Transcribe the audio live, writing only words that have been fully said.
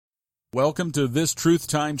Welcome to this Truth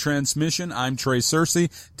Time transmission. I'm Trey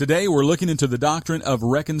Searcy. Today we're looking into the doctrine of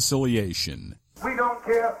reconciliation. We don't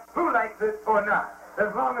care who likes it or not,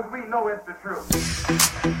 as long as we know it's the truth.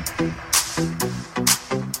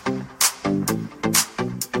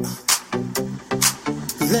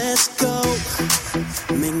 Let's go.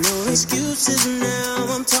 Make no excuses now.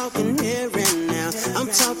 I'm talking here and now. I'm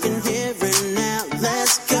talking here and now.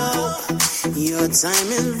 Let's go. Your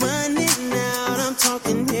time is running out. I'm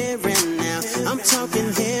talking here and now. I'm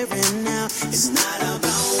talking here and now. It's not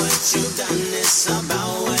about what you've done. It's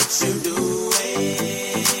about what you do.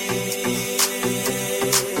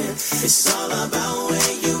 It's all about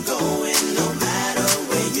where you going, no matter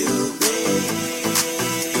where you've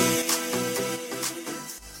been.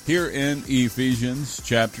 Here in Ephesians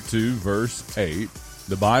chapter 2, verse 8,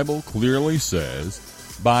 the Bible clearly says,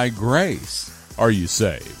 by grace are you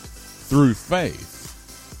saved, through faith.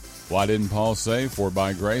 Why didn't Paul say, for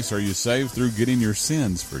by grace are you saved through getting your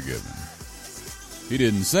sins forgiven? He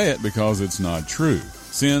didn't say it because it's not true.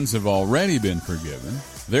 Sins have already been forgiven.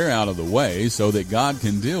 They're out of the way so that God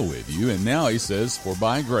can deal with you. And now he says, for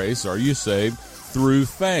by grace are you saved through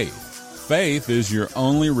faith. Faith is your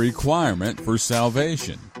only requirement for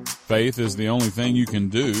salvation. Faith is the only thing you can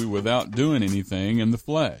do without doing anything in the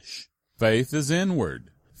flesh. Faith is inward.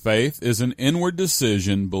 Faith is an inward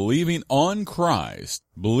decision believing on Christ,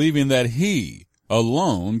 believing that He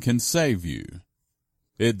alone can save you.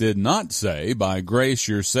 It did not say, by grace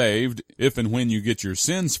you're saved if and when you get your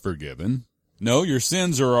sins forgiven. No, your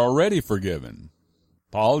sins are already forgiven.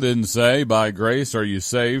 Paul didn't say, by grace are you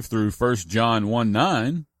saved through 1 John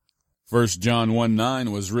 1:9. 1 John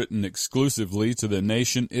 1:9 was written exclusively to the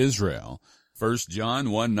nation Israel. 1 John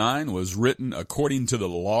 1:9 was written according to the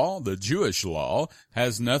law. The Jewish law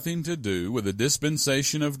has nothing to do with the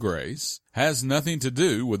dispensation of grace, has nothing to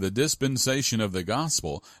do with the dispensation of the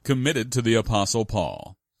gospel committed to the Apostle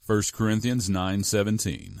Paul. 1 Corinthians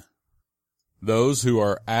 9:17. Those who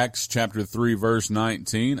are Acts chapter 3 verse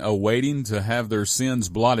 19, awaiting to have their sins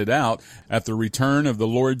blotted out at the return of the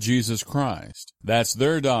Lord Jesus Christ. That's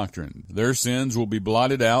their doctrine. Their sins will be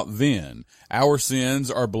blotted out then. Our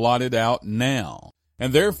sins are blotted out now.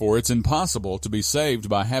 And therefore it's impossible to be saved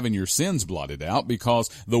by having your sins blotted out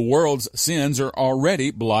because the world's sins are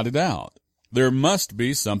already blotted out. There must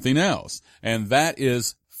be something else, and that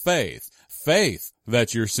is faith. Faith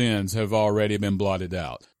that your sins have already been blotted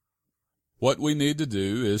out. What we need to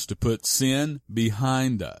do is to put sin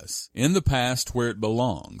behind us, in the past where it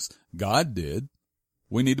belongs. God did.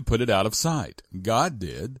 We need to put it out of sight. God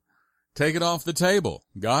did. Take it off the table.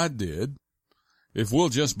 God did. If we'll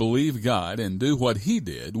just believe God and do what He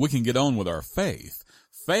did, we can get on with our faith.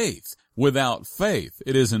 Faith. Without faith,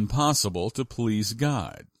 it is impossible to please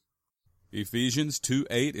God. Ephesians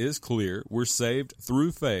 2:8 is clear. We're saved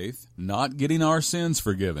through faith, not getting our sins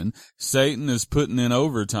forgiven. Satan is putting in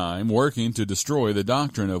overtime, working to destroy the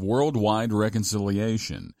doctrine of worldwide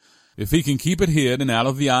reconciliation. If he can keep it hid and out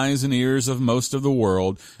of the eyes and ears of most of the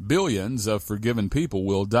world, billions of forgiven people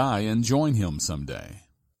will die and join him someday.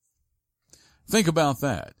 Think about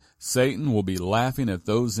that. Satan will be laughing at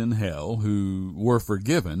those in hell who were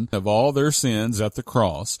forgiven of all their sins at the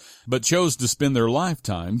cross, but chose to spend their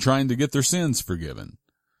lifetime trying to get their sins forgiven.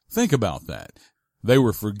 Think about that. They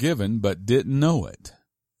were forgiven but didn't know it.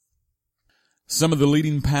 Some of the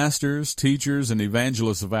leading pastors, teachers, and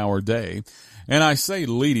evangelists of our day, and I say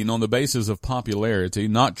leading on the basis of popularity,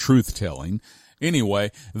 not truth-telling,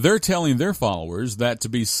 anyway, they're telling their followers that to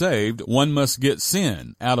be saved, one must get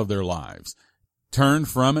sin out of their lives. Turn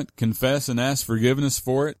from it, confess, and ask forgiveness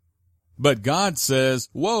for it. But God says,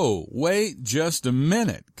 whoa, wait just a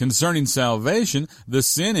minute. Concerning salvation, the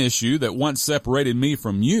sin issue that once separated me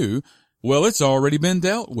from you, well, it's already been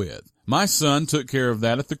dealt with. My Son took care of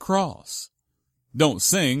that at the cross. Don't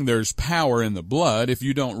sing, there's power in the blood, if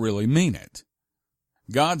you don't really mean it.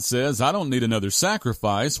 God says, I don't need another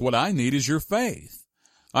sacrifice. What I need is your faith.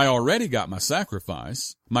 I already got my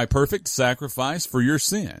sacrifice, my perfect sacrifice for your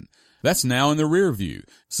sin. That's now in the rear view.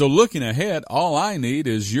 So looking ahead, all I need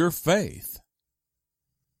is your faith.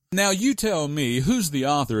 Now you tell me, who's the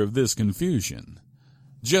author of this confusion?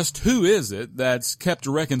 Just who is it that's kept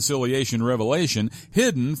reconciliation revelation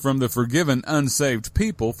hidden from the forgiven unsaved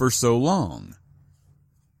people for so long?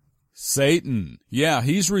 Satan. Yeah,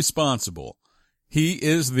 he's responsible. He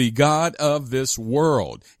is the god of this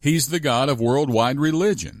world. He's the god of worldwide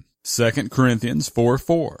religion. 2 Corinthians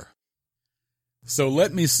 4:4. So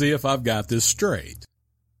let me see if I've got this straight.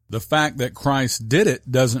 The fact that Christ did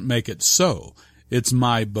it doesn't make it so. It's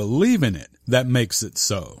my belief in it that makes it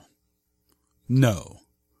so. No.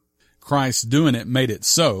 Christ doing it made it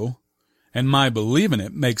so, and my believing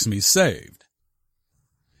it makes me saved.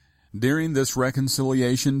 During this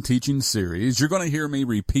reconciliation teaching series, you're going to hear me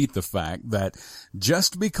repeat the fact that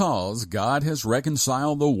just because God has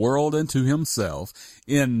reconciled the world unto himself,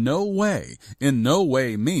 in no way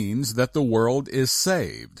means that the world is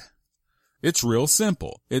saved. It's real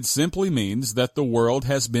simple. It simply means that the world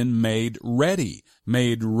has been made ready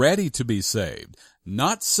to be saved.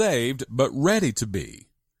 Not saved, but ready to be.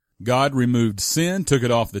 God removed sin, took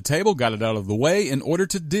it off the table, got it out of the way in order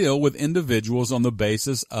to deal with individuals on the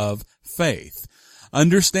basis of faith.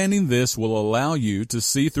 Understanding this will allow you to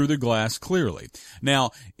see through the glass clearly.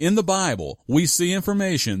 Now, in the Bible, we see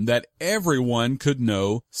information that everyone could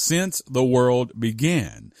know since the world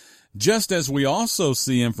began. Just as we also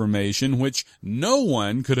see information which no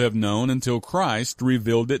one could have known until Christ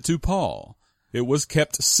revealed it to Paul. It was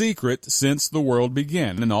kept secret since the world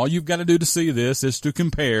began. And all you've got to do to see this is to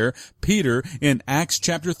compare Peter in Acts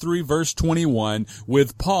chapter 3 verse 21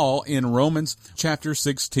 with Paul in Romans chapter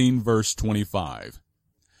 16 verse 25.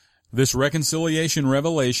 This reconciliation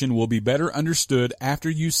revelation will be better understood after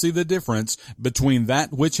you see the difference between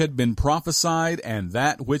that which had been prophesied and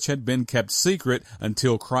that which had been kept secret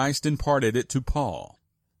until Christ imparted it to Paul.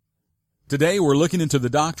 Today we're looking into the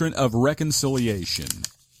doctrine of reconciliation.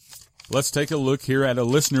 Let's take a look here at a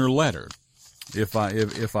listener letter. If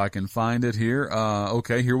I can find it here.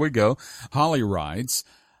 Okay, here we go. Holly writes,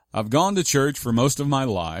 I've gone to church for most of my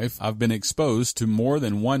life. I've been exposed to more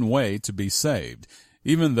than one way to be saved,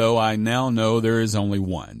 even though I now know there is only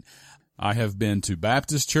one. I have been to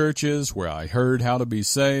Baptist churches where I heard how to be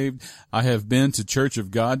saved. I have been to Church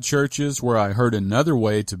of God churches where I heard another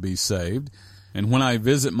way to be saved. And when I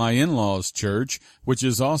visit my in-laws' church, which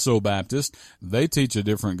is also Baptist, they teach a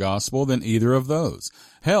different gospel than either of those.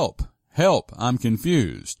 Help! I'm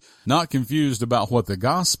confused. Not confused about what the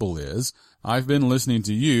gospel is. I've been listening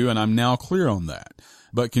to you and I'm now clear on that.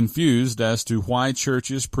 But confused as to why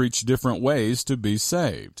churches preach different ways to be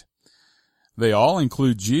saved. They all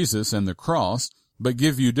include Jesus and the cross, but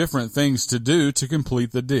give you different things to do to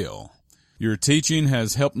complete the deal. Your teaching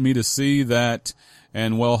has helped me to see that.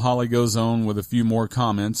 And well, Holly goes on with a few more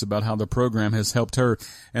comments about how the program has helped her.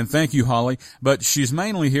 And thank you, Holly. But she's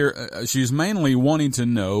mainly wanting to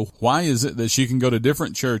know why is it that she can go to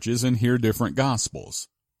different churches and hear different gospels.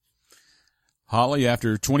 Holly,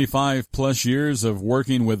 after 25 plus years of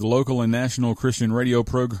working with local and national Christian radio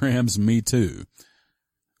programs, me too.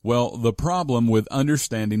 Well, the problem with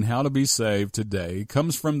understanding how to be saved today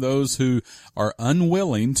comes from those who are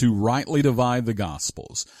unwilling to rightly divide the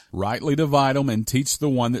Gospels, rightly divide them and teach the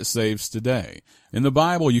one that saves today. In the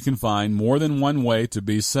Bible, you can find more than one way to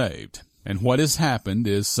be saved. And what has happened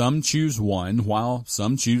is some choose one while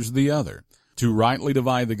some choose the other. To rightly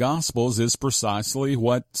divide the Gospels is precisely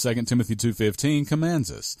what 2 Timothy 2:15 commands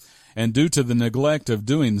us. And due to the neglect of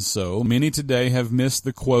doing so, many today have missed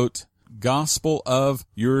the, quote, gospel of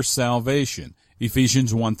your salvation,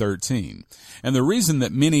 Ephesians 1:13. And the reason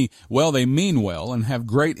that many, well, they mean well and have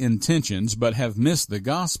great intentions but have missed the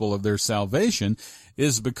gospel of their salvation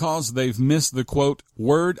is because they've missed the, quote,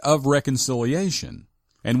 word of reconciliation.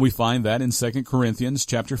 And we find that in 2 Corinthians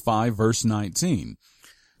chapter 5 verse 19.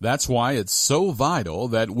 That's why it's so vital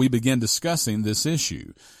that we begin discussing this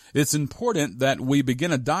issue. It's important that we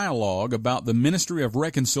begin a dialogue about the ministry of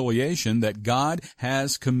reconciliation that God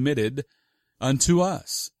has committed unto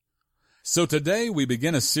us. So today we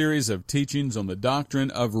begin a series of teachings on the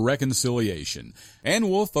doctrine of reconciliation, and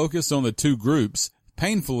we'll focus on the two groups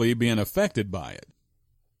painfully being affected by it.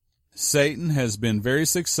 Satan has been very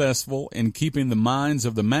successful in keeping the minds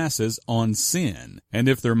of the masses on sin, and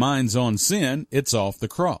if their mind's on sin, it's off the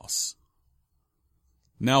cross.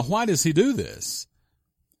 Now, why does he do this?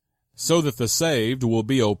 So that the saved will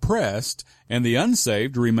be oppressed and the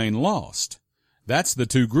unsaved remain lost. That's the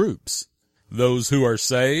two groups. Those who are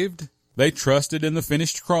saved, they trusted in the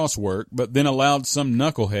finished cross work, but then allowed some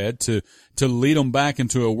knucklehead to lead them back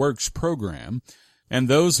into a works program. And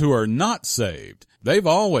those who are not saved, they've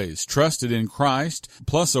always trusted in Christ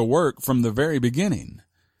plus a work from the very beginning.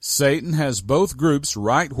 Satan has both groups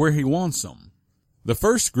right where he wants them. The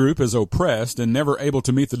first group is oppressed and never able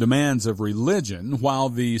to meet the demands of religion, while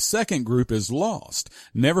the second group is lost,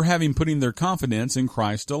 never having putting their confidence in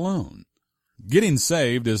Christ alone. Getting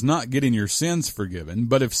saved is not getting your sins forgiven,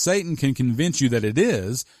 but if Satan can convince you that it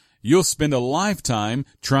is, you'll spend a lifetime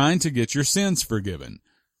trying to get your sins forgiven.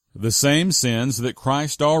 The same sins that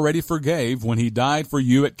Christ already forgave when he died for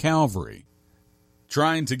you at Calvary.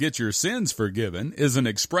 Trying to get your sins forgiven is an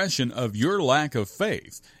expression of your lack of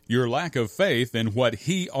faith in what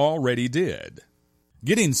he already did.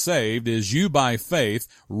 Getting saved is you by faith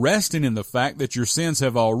resting in the fact that your sins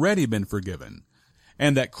have already been forgiven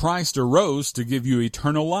and that Christ arose to give you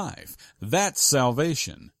eternal life. That's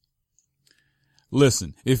salvation.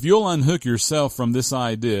 Listen, if you'll unhook yourself from this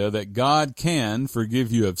idea that God can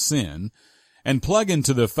forgive you of sin and plug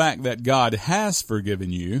into the fact that God has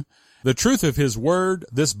forgiven you, the truth of His Word,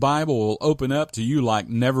 this Bible, will open up to you like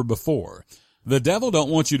never before. The devil don't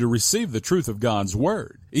want you to receive the truth of God's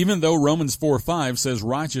Word. Even though Romans 4:5 says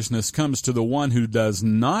righteousness comes to the one who does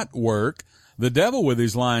not work, the devil with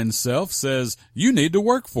his lying self says you need to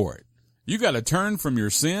work for it. You got to turn from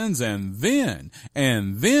your sins and then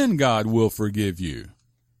God will forgive you.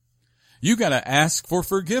 You got to ask for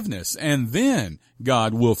forgiveness and then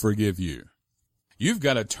God will forgive you. You've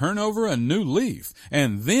got to turn over a new leaf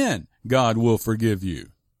and then God will forgive you.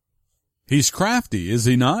 He's crafty, is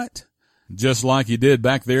he not? Just like he did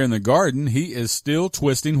back there in the garden, he is still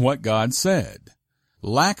twisting what God said.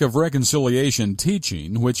 Lack of reconciliation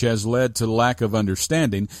teaching, which has led to lack of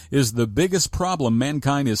understanding, is the biggest problem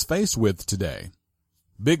mankind is faced with today.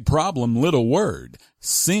 Big problem, little word.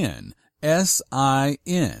 Sin.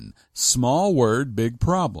 S-I-N. Small word, big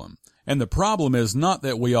problem. And the problem is not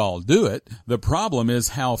that we all do it. The problem is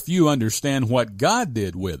how few understand what God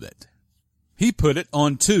did with it. He put it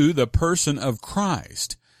onto the person of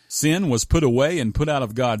Christ. Sin was put away and put out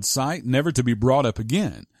of God's sight, never to be brought up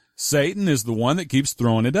again. Satan is the one that keeps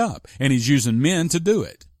throwing it up, and he's using men to do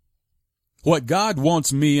it. What God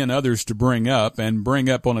wants me and others to bring up and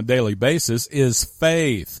bring up on a daily basis is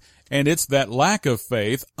faith. And it's that lack of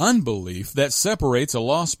faith, unbelief, that separates a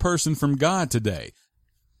lost person from God today.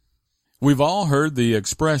 We've all heard the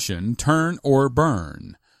expression, turn or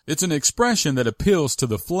burn. It's an expression that appeals to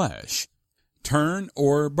the flesh. Turn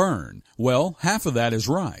or burn. Well, half of that is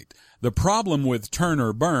right. The problem with turn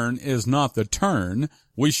or burn is not the turn.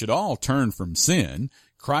 We should all turn from sin.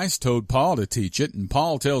 Christ told Paul to teach it, and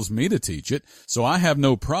Paul tells me to teach it, so I have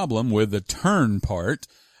no problem with the turn part.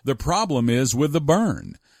 The problem is with the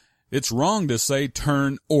burn. It's wrong to say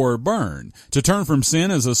turn or burn. To turn from sin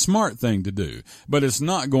is a smart thing to do, but it's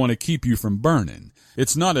not going to keep you from burning.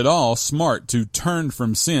 It's not at all smart to turn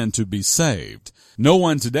from sin to be saved. No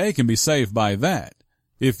one today can be saved by that.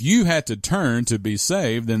 If you had to turn to be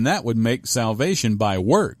saved, then that would make salvation by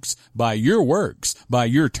works, by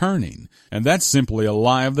your turning. And that's simply a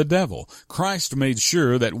lie of the devil. Christ made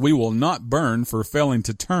sure that we will not burn for failing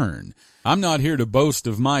to turn. I'm not here to boast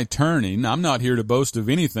of my turning. I'm not here to boast of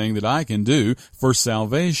anything that I can do for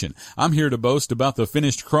salvation. I'm here to boast about the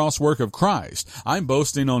finished cross work of Christ. I'm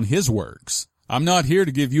boasting on His works. I'm not here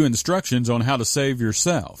to give you instructions on how to save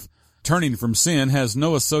yourself. Turning from sin has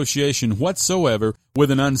no association whatsoever with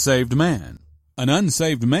an unsaved man. An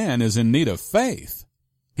unsaved man is in need of faith.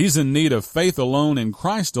 He's in need of faith alone in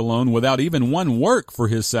Christ alone without even one work for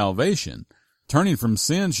his salvation. Turning from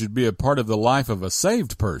sin should be a part of the life of a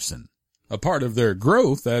saved person, a part of their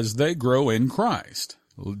growth as they grow in Christ,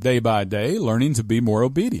 day by day learning to be more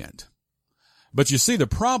obedient. But you see, the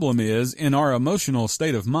problem is in our emotional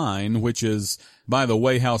state of mind, which is, by the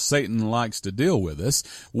way, how Satan likes to deal with us,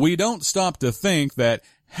 we don't stop to think that,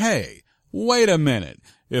 hey, wait a minute.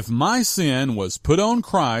 If my sin was put on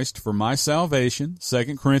Christ for my salvation,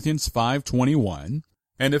 2 Corinthians 5:21,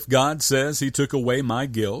 and if God says He took away my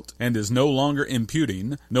guilt and is no longer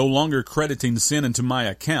imputing, no longer crediting sin into my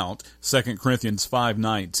account, 2 Corinthians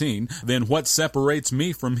 5:19, then what separates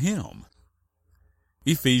me from Him?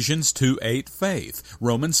 Ephesians 2:8 faith,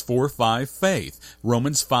 Romans 4:5 faith,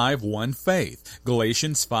 Romans 5:1 faith,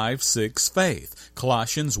 Galatians 5:6 faith,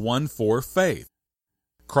 Colossians 1:4 faith.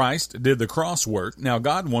 Christ did the cross work, now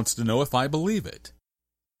God wants to know if I believe it.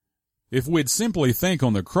 If we'd simply think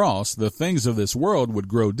on the cross, the things of this world would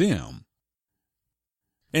grow dim.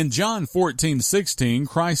 In John 14:16,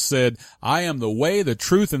 Christ said, I am the way, the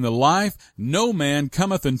truth, and the life. No man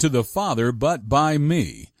cometh unto the Father but by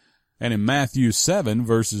me. And in Matthew 7,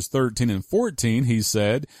 verses 13 and 14, he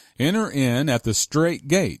said, Enter in at the strait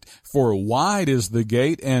gate, for wide is the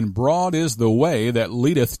gate and broad is the way that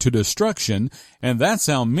leadeth to destruction, and that's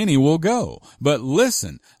how many will go. But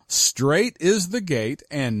listen, strait is the gate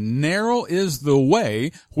and narrow is the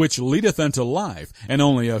way which leadeth unto life, and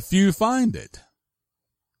only a few find it.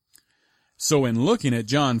 So in looking at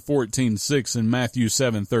John 14:6 and Matthew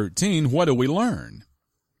 7:13, what do we learn?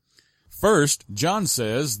 First, John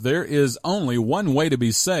says there is only one way to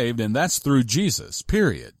be saved, and that's through Jesus,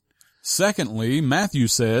 period. Secondly, Matthew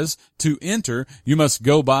says to enter, you must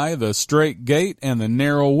go by the strait gate and the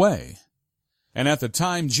narrow way. And at the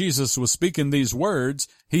time Jesus was speaking these words,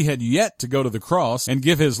 He had yet to go to the cross and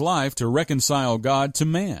give His life to reconcile God to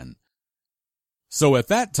man. So at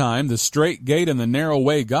that time, the straight gate and the narrow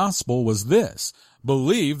way gospel was this: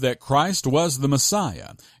 believe that Christ was the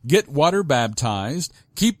Messiah, get water baptized,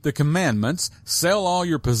 keep the commandments, sell all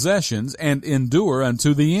your possessions, and endure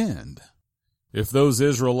unto the end. If those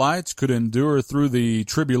Israelites could endure through the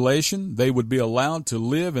tribulation, they would be allowed to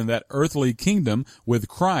live in that earthly kingdom with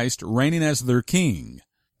Christ reigning as their king.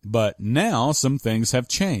 But now some things have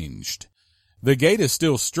changed. The gate is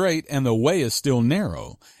still straight and the way is still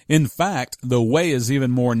narrow. In fact, the way is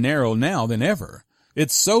even more narrow now than ever.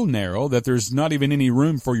 It's so narrow that there's not even any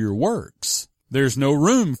room for your works. There's no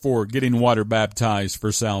room for getting water baptized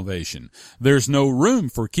for salvation. There's no room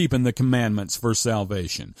for keeping the commandments for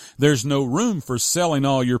salvation. There's no room for selling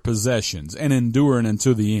all your possessions and enduring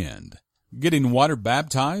unto the end. Getting water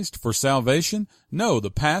baptized for salvation? No,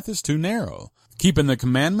 the path is too narrow. Keeping the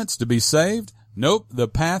commandments to be saved? Nope, the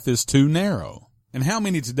path is too narrow. And how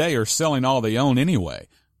many today are selling all they own anyway?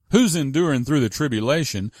 Who's enduring through the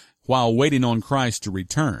tribulation while waiting on Christ to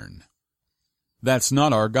return? That's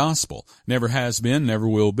not our gospel. Never has been, never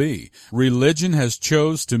will be. Religion has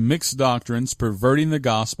chose to mix doctrines, perverting the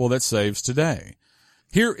gospel that saves today.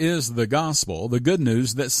 Here is the gospel, the good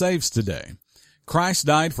news that saves today. Christ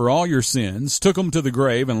died for all your sins, took them to the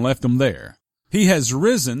grave, and left them there. He has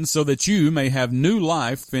risen so that you may have new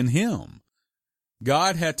life in Him.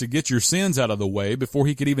 God had to get your sins out of the way before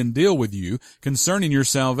He could even deal with you concerning your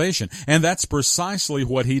salvation, and that's precisely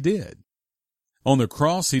what He did. On the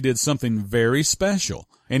cross, He did something very special,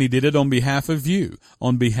 and He did it on behalf of you,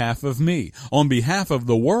 on behalf of me, on behalf of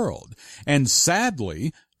the world. And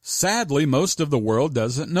sadly, most of the world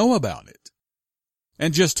doesn't know about it.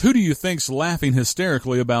 And just who do you think's laughing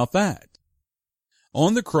hysterically about that?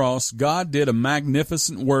 On the cross, God did a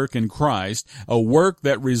magnificent work in Christ, a work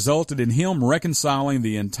that resulted in Him reconciling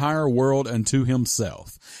the entire world unto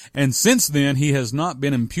Himself. And since then, He has not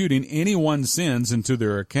been imputing anyone's sins into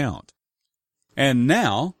their account. And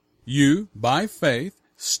now, you, by faith,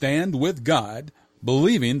 stand with God,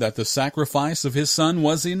 believing that the sacrifice of His Son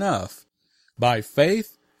was enough. By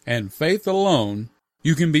faith, and faith alone,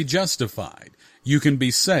 you can be justified. You can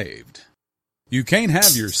be saved. You can't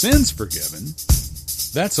have your sins forgiven.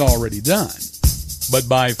 That's already done. But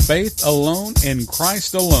by faith alone, in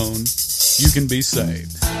Christ alone, you can be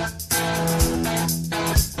saved.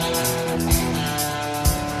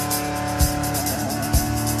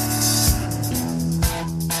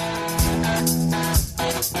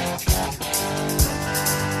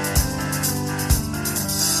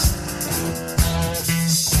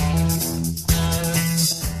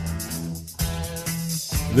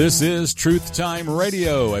 This is Truth Time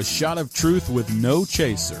Radio, a shot of truth with no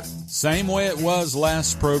chaser. Same way it was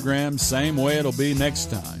last program, same way it'll be next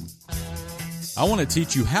time. I want to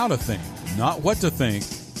teach you how to think, not what to think.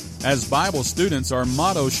 As Bible students, our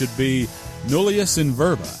motto should be nullius in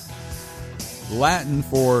verba, Latin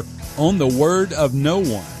for on the word of no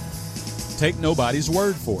one. Take nobody's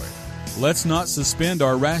word for it. Let's not suspend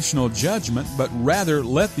our rational judgment, but rather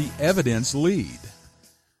let the evidence lead.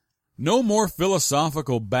 No more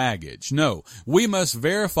philosophical baggage. No, we must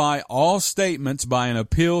verify all statements by an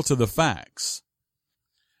appeal to the facts.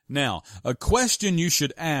 Now, a question you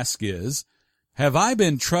should ask is, have I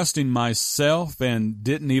been trusting myself and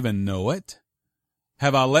didn't even know it?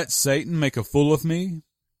 Have I let Satan make a fool of me?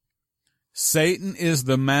 Satan is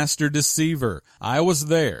the master deceiver. I was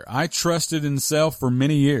there. I trusted in self for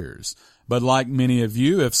many years. But like many of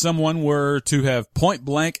you, if someone were to have point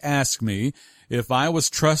blank asked me if I was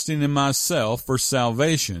trusting in myself for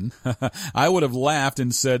salvation, I would have laughed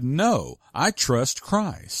and said, no, I trust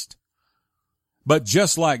Christ. But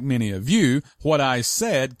just like many of you, what I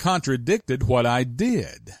said contradicted what I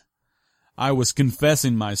did. I was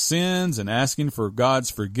confessing my sins and asking for God's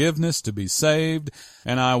forgiveness to be saved,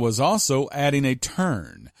 and I was also adding a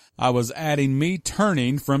turn. I was adding me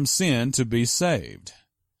turning from sin to be saved.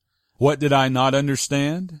 What did I not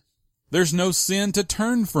understand? There's no sin to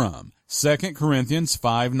turn from. 2 Corinthians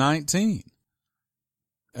 5:19.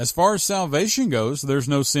 As far as salvation goes, there's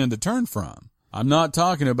no sin to turn from. I'm not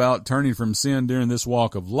talking about turning from sin during this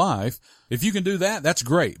walk of life. If you can do that, that's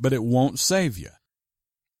great, but it won't save you.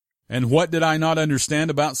 And what did I not understand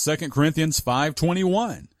about 2 Corinthians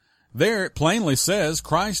 5:21? There it plainly says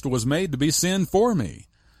Christ was made to be sin for me.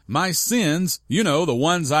 My sins, you know, the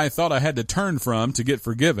ones I thought I had to turn from to get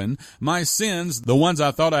forgiven, my sins, the ones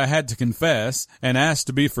I thought I had to confess and ask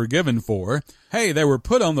to be forgiven for, hey, they were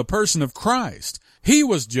put on the person of Christ. He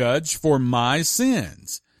was judged for my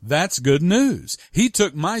sins. That's good news. He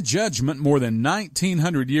took my judgment more than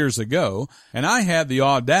 1900 years ago, and I had the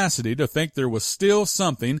audacity to think there was still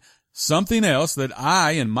something something else that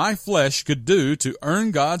I and my flesh could do to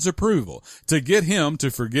earn God's approval, to get Him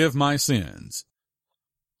to forgive my sins.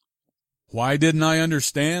 Why didn't I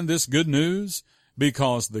understand this good news?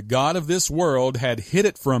 Because the God of this world had hid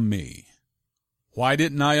it from me. Why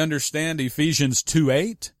didn't I understand Ephesians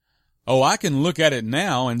 2:8? Oh, I can look at it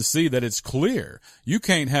now and see that it's clear. You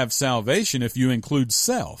can't have salvation if you include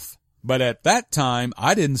self. But at that time,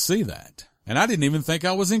 I didn't see that. And I didn't even think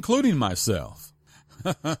I was including myself.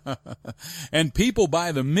 And people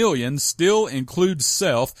by the millions still include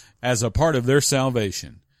self as a part of their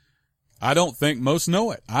salvation. I don't think most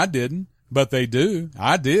know it. I didn't. But they do.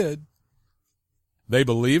 I did. They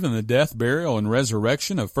believe in the death, burial, and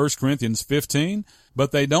resurrection of 1 Corinthians 15,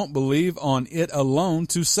 but they don't believe on it alone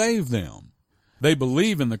to save them. They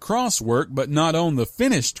believe in the cross work, but not on the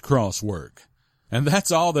finished cross work. And that's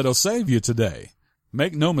all that'll save you today.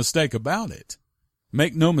 Make no mistake about it.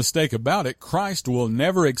 Make no mistake about it, Christ will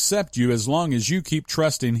never accept you as long as you keep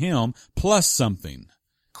trusting Him plus something.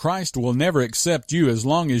 Christ will never accept you as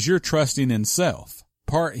long as you're trusting in self.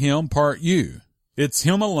 Part Him, part you. It's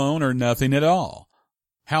Him alone or nothing at all.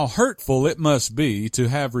 How hurtful it must be to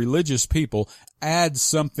have religious people add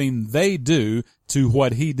something they do to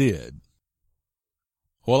what He did.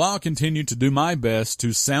 Well, I'll continue to do my best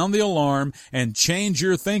to sound the alarm and change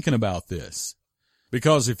your thinking about this.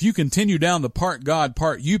 Because if you continue down the part God,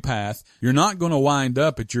 part you path, you're not going to wind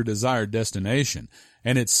up at your desired destination,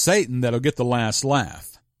 and it's Satan that'll get the last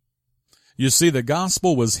laugh. You see, the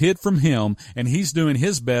gospel was hid from Him, and He's doing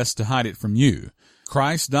His best to hide it from you.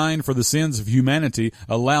 Christ dying for the sins of humanity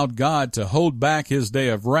allowed God to hold back His day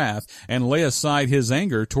of wrath and lay aside His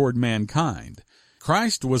anger toward mankind.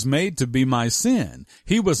 Christ was made to be my sin.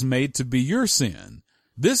 He was made to be your sin.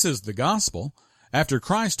 This is the gospel. After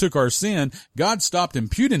Christ took our sin, God stopped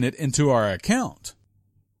imputing it into our account.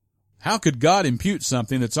 How could God impute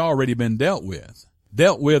something that's already been dealt with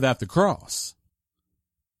at the cross?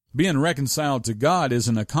 Being reconciled to God is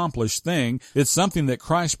an accomplished thing. It's something that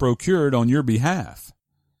Christ procured on your behalf.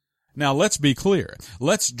 Now let's be clear.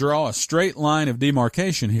 Let's draw a straight line of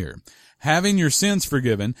demarcation here. Having your sins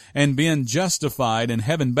forgiven and being justified and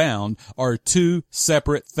heaven bound are two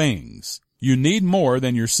separate things. You need more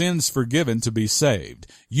than your sins forgiven to be saved.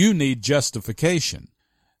 You need justification.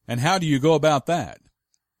 And how do you go about that?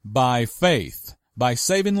 By faith, by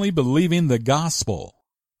savingly believing the gospel.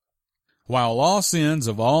 While all sins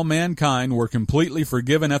of all mankind were completely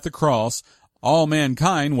forgiven at the cross, all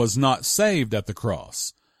mankind was not saved at the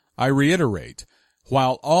cross. I reiterate,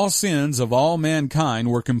 while all sins of all mankind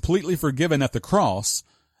were completely forgiven at the cross,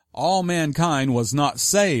 all mankind was not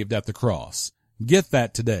saved at the cross. Get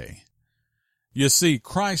that today. You see,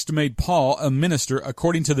 Christ made Paul a minister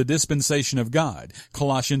according to the dispensation of God,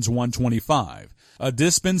 Colossians 1:25. A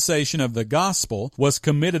dispensation of the gospel was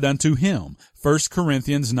committed unto him, 1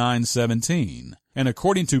 Corinthians 9:17. And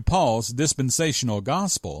according to Paul's dispensational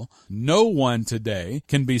gospel, no one today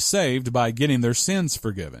can be saved by getting their sins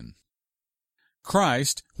forgiven.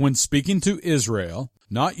 Christ, when speaking to Israel,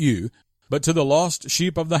 not you, but to the lost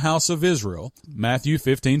sheep of the house of Israel, Matthew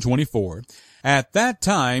 15:24, at that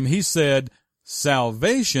time he said,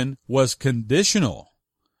 salvation was conditional.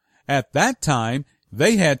 At that time,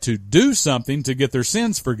 they had to do something to get their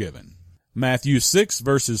sins forgiven. Matthew 6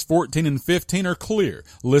 verses 14 and 15 are clear.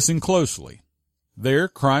 Listen closely. There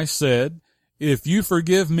Christ said, if you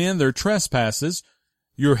forgive men their trespasses,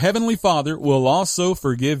 your heavenly Father will also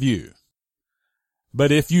forgive you.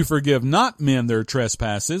 But if you forgive not men their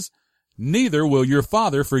trespasses, neither will your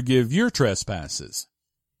Father forgive your trespasses.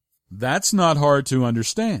 That's not hard to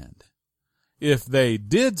understand. If they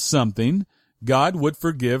did something, God would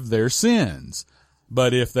forgive their sins.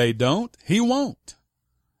 But if they don't, He won't.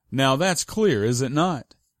 Now that's clear, is it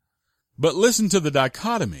not? But listen to the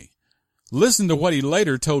dichotomy. Listen to what He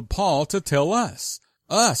later told Paul to tell us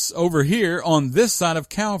over here on this side of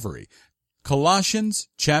Calvary. Colossians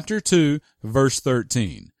chapter 2, verse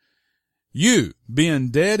 13. You,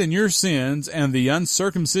 being dead in your sins and the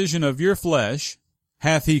uncircumcision of your flesh,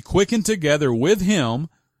 hath He quickened together with Him.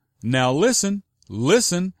 Now listen,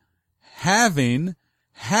 having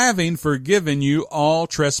forgiven you all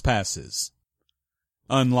trespasses.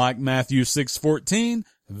 Unlike Matthew 6:14,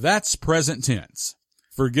 that's present tense.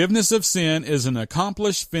 Forgiveness of sin is an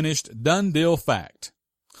accomplished, finished, done deal fact.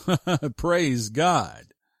 Praise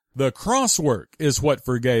God. The cross work is what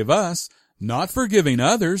forgave us, not forgiving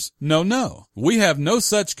others. No. We have no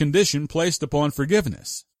such condition placed upon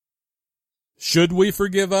forgiveness. Should we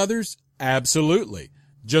forgive others? Absolutely.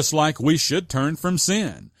 Just like we should turn from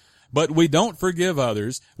sin. But we don't forgive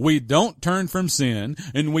others, we don't turn from sin,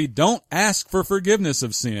 and we don't ask for forgiveness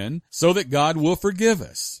of sin so that God will forgive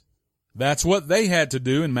us. That's what they had to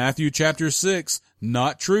do in Matthew chapter 6.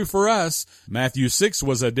 Not true for us. Matthew 6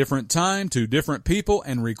 was a different time to different people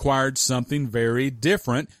and required something very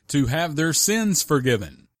different to have their sins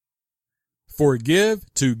forgiven.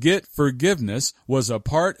 Forgive to get forgiveness was a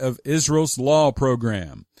part of Israel's law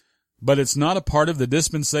program, but it's not a part of the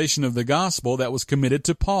dispensation of the gospel that was committed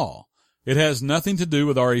to Paul. It has nothing to do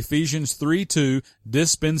with our Ephesians 3:2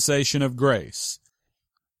 dispensation of grace.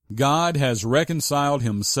 God has reconciled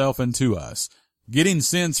himself unto us. Getting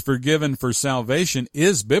sins forgiven for salvation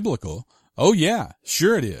is biblical. Oh yeah,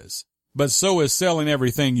 sure it is. But so is selling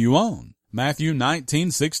everything you own. Matthew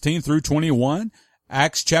 19:16 through 21,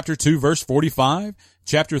 Acts chapter 2 verse 45,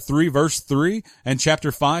 chapter 3 verse 3, and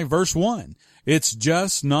chapter 5 verse 1. It's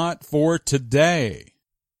just not for today.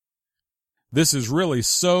 This is really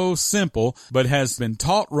so simple, but has been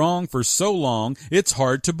taught wrong for so long, it's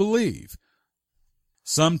hard to believe.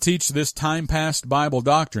 Some teach this time-past Bible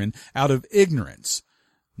doctrine out of ignorance,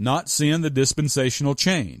 not seeing the dispensational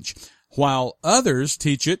change, while others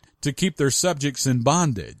teach it to keep their subjects in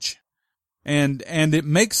bondage. And it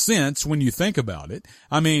makes sense when you think about it.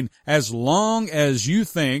 I mean, as long as you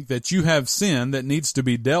think that you have sin that needs to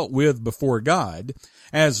be dealt with before God,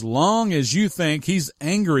 as long as you think he's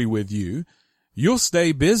angry with you, you'll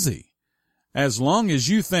stay busy. As long as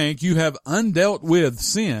you think you have undealt with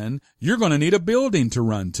sin, you're going to need a building to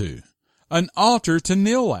run to, an altar to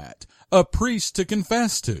kneel at, a priest to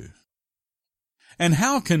confess to. And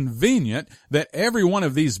how convenient that every one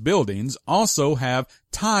of these buildings also have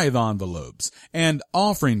tithe envelopes and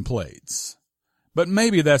offering plates. But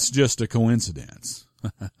maybe that's just a coincidence.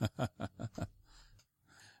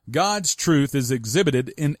 God's truth is exhibited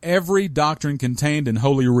in every doctrine contained in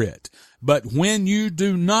Holy Writ. But when you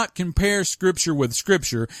do not compare Scripture with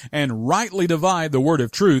Scripture and rightly divide the word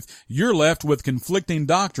of truth, you're left with conflicting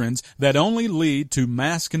doctrines that only lead to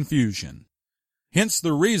mass confusion. Hence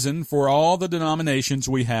the reason for all the denominations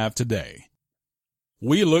we have today.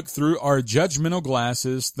 We look through our judgmental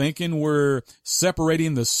glasses thinking we're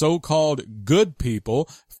separating the so-called good people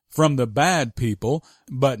from the bad people,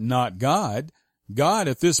 but not God. God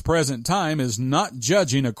at this present time is not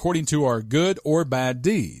judging according to our good or bad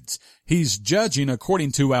deeds. He's judging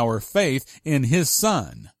according to our faith in His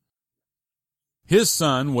Son. His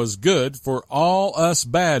Son was good for all us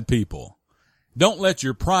bad people. Don't let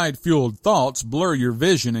your pride-fueled thoughts blur your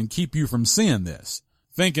vision and keep you from seeing this,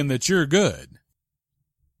 thinking that you're good.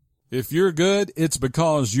 If you're good, it's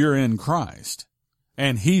because you're in Christ,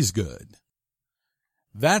 and He's good.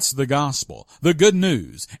 That's the gospel, the good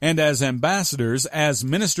news, and as ambassadors, as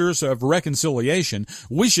ministers of reconciliation,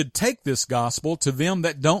 we should take this gospel to them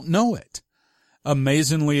that don't know it.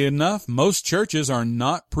 Amazingly enough, most churches are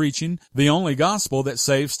not preaching the only gospel that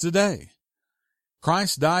saves today.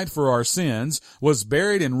 Christ died for our sins, was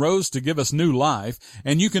buried and rose to give us new life,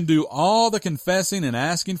 and you can do all the confessing and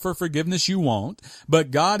asking for forgiveness you want,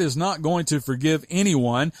 but God is not going to forgive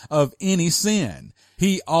anyone of any sin.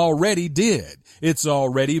 He already did. It's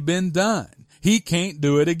already been done. He can't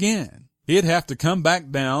do it again. He'd have to come back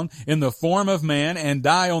down in the form of man and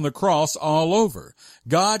die on the cross all over.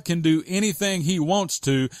 God can do anything He wants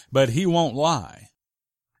to, but He won't lie.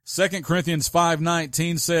 2 Corinthians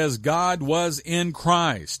 5:19 says God was in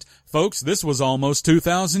Christ. Folks, this was almost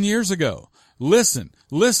 2,000 years ago. Listen,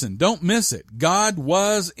 don't miss it. God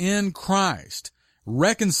was in Christ,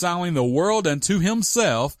 reconciling the world unto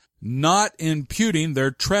Himself, not imputing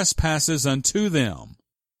their trespasses unto them.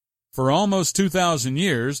 For almost 2,000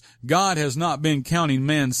 years, God has not been counting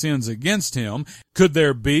man's sins against Him. Could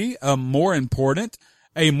there be a more important,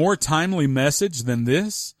 a more timely message than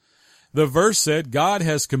this? The verse said, God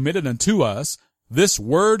has committed unto us this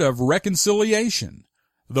word of reconciliation.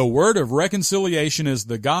 The word of reconciliation is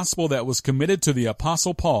the gospel that was committed to the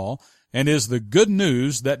Apostle Paul and is the good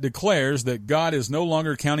news that declares that God is no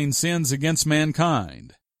longer counting sins against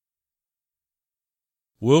mankind.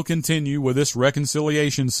 We'll continue with this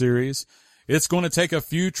reconciliation series. It's going to take a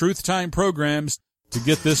few Truth Time programs to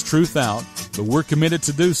get this truth out, but we're committed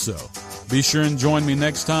to do so. Be sure and join me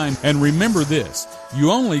next time. And remember this,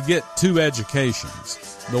 you only get two educations,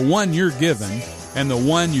 the one you're given and the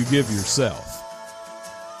one you give yourself.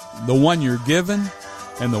 The one you're given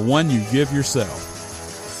and the one you give yourself.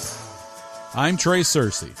 I'm Trey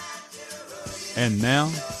Searcy, and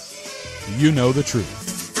now you know the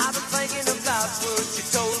truth. I've been thinking about what you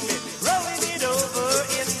told me, rolling it over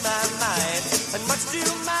in my mind, and much to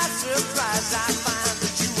my surprise I find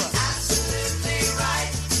that you were absolutely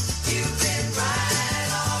right. You've been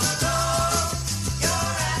right all along.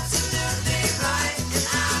 You're absolutely right and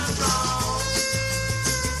I'm wrong.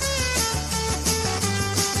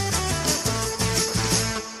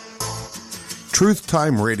 Truth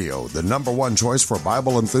Time Radio, the #1 choice for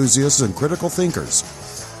Bible enthusiasts and critical thinkers.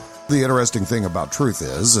 The interesting thing about truth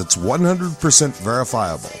is it's 100%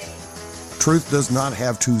 verifiable. Truth does not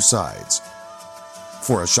have two sides.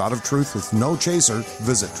 For a shot of truth with no chaser,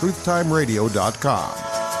 visit truthtimeradio.com.